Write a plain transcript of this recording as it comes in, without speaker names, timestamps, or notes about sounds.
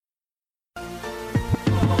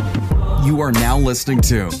You are now listening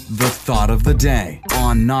to The Thought of the Day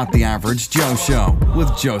on Not the Average Joe Show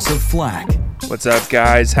with Joseph Flack. What's up,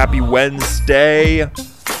 guys? Happy Wednesday.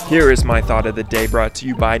 Here is my Thought of the Day brought to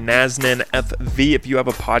you by Nazanin FV. If you have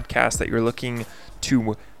a podcast that you're looking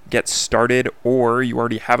to get started or you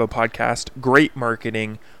already have a podcast, great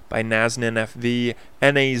marketing by Nazanin FV,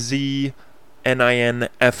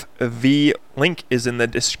 NAZNINFV. Link is in the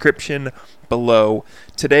description below.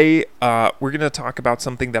 Today, we're going to talk about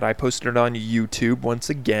something that I posted on YouTube once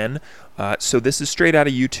again. So this is straight out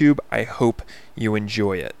of YouTube. I hope you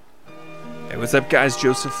enjoy it. Hey, what's up, guys?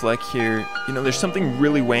 Joseph Fleck here. You know, there's something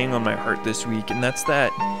really weighing on my heart this week, and that's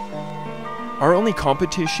that our only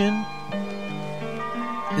competition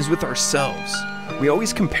is with ourselves. We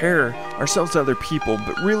always compare ourselves to other people,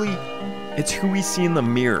 but really, it's who we see in the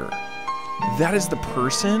mirror. That is the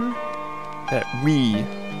person that we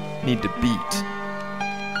need to beat.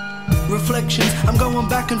 Reflections, I'm going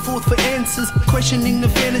back and forth for answers, questioning the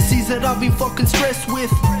fantasies that I've been fucking stressed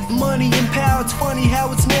with. Money and power, it's funny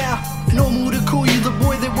how it's now normal to call you the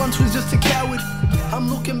boy that once was just a coward. I'm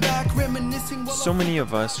looking back, reminiscing. So many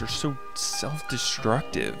of us are so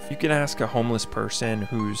self-destructive. You can ask a homeless person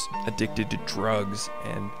who's addicted to drugs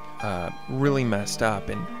and really messed up,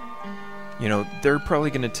 and you know, they're probably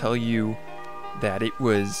going to tell you that it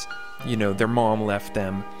was, you know, their mom left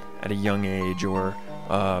them at a young age, or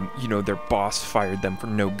you know, their boss fired them for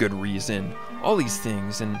no good reason. All these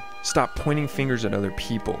things, and stop pointing fingers at other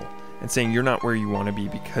people and saying you're not where you want to be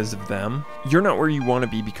because of them. You're not where you want to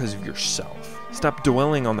be because of yourself. Stop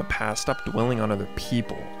dwelling on the past. Stop dwelling on other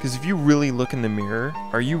people. Because if you really look in the mirror,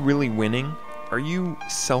 are you really winning? Are you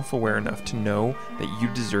self-aware enough to know that you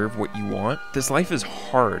deserve what you want? This life is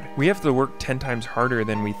hard. We have to work 10 times harder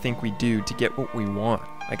than we think we do to get what we want.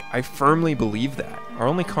 Like, I firmly believe that. Our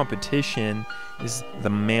only competition is the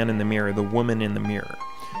man in the mirror, the woman in the mirror.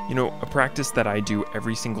 You know, a practice that I do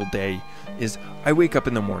every single day is I wake up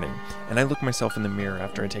in the morning and I look myself in the mirror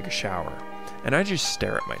after I take a shower. And I just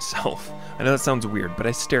stare at myself. I know that sounds weird, but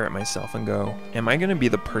I stare at myself and go, am I going to be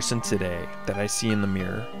the person today that I see in the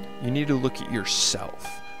mirror? You need to look at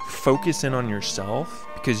yourself. Focus in on yourself,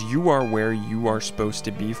 because you are where you are supposed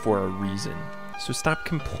to be for a reason. So stop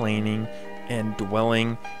complaining and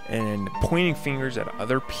dwelling and pointing fingers at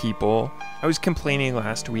other people. I was complaining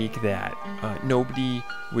last week that nobody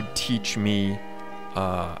would teach me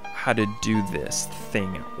how to do this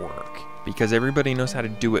thing at work, because everybody knows how to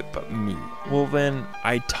do it but me. Well, then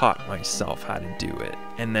I taught myself how to do it,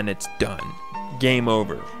 and then it's done. Game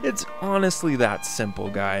over. It's honestly that simple,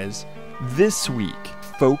 guys. This week,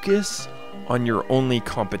 focus on your only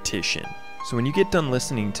competition. So when you get done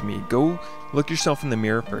listening to me, go look yourself in the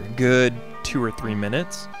mirror for a good 2 or 3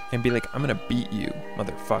 minutes and be like, I'm gonna beat you,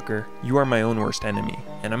 motherfucker. You are my own worst enemy,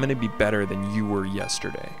 and I'm gonna be better than you were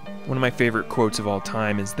yesterday. One of my favorite quotes of all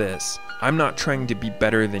time is this: I'm not trying to be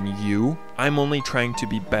better than you, I'm only trying to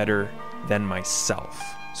be better than myself.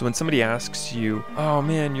 So when somebody asks you, oh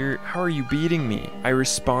man, how are you beating me? I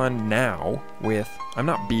respond now with, I'm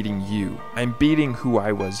not beating you. I'm beating who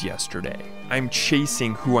I was yesterday. I'm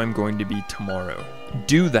chasing who I'm going to be tomorrow.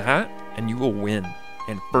 Do that and you will win,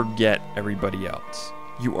 and forget everybody else.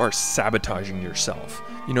 You are sabotaging yourself.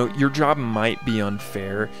 You know, your job might be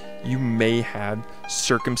unfair. You may have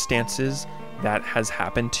circumstances that has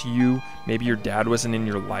happened to you. Maybe your dad wasn't in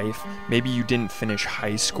your life. Maybe you didn't finish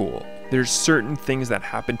high school. There's certain things that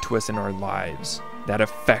happen to us in our lives that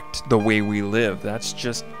affect the way we live. That's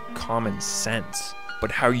just common sense.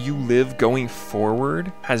 But how you live going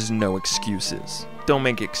forward has no excuses. Don't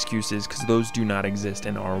make excuses, because those do not exist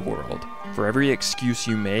in our world. For every excuse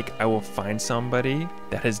you make, I will find somebody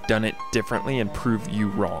that has done it differently and prove you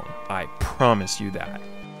wrong. I promise you that.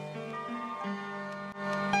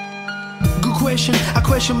 Good question, I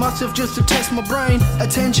question myself just to test my brain.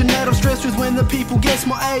 Attention that I'm stressed with when the people guess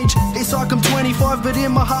my age. It's like I'm 25, but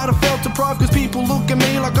in my heart I felt deprived, cause people look at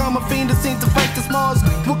me like I'm a fiend that seems to fake the smiles.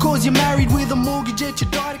 What cause you're married with a mortgage yet you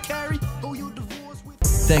die to carry? Or you're divorced with...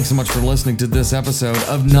 Thanks so much for listening to this episode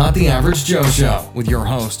of Not the Average Joe Show with your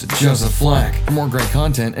host, Joseph Fleck. For more great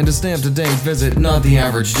content and to stay up to date, visit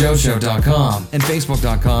NotTheAverageJoeShow.com and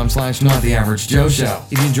Facebook.com/NotTheAverageJoeShow.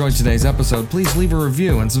 If you enjoyed today's episode, please leave a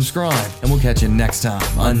review and subscribe, and we'll catch you next time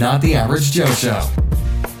on Not the Average Joe Show.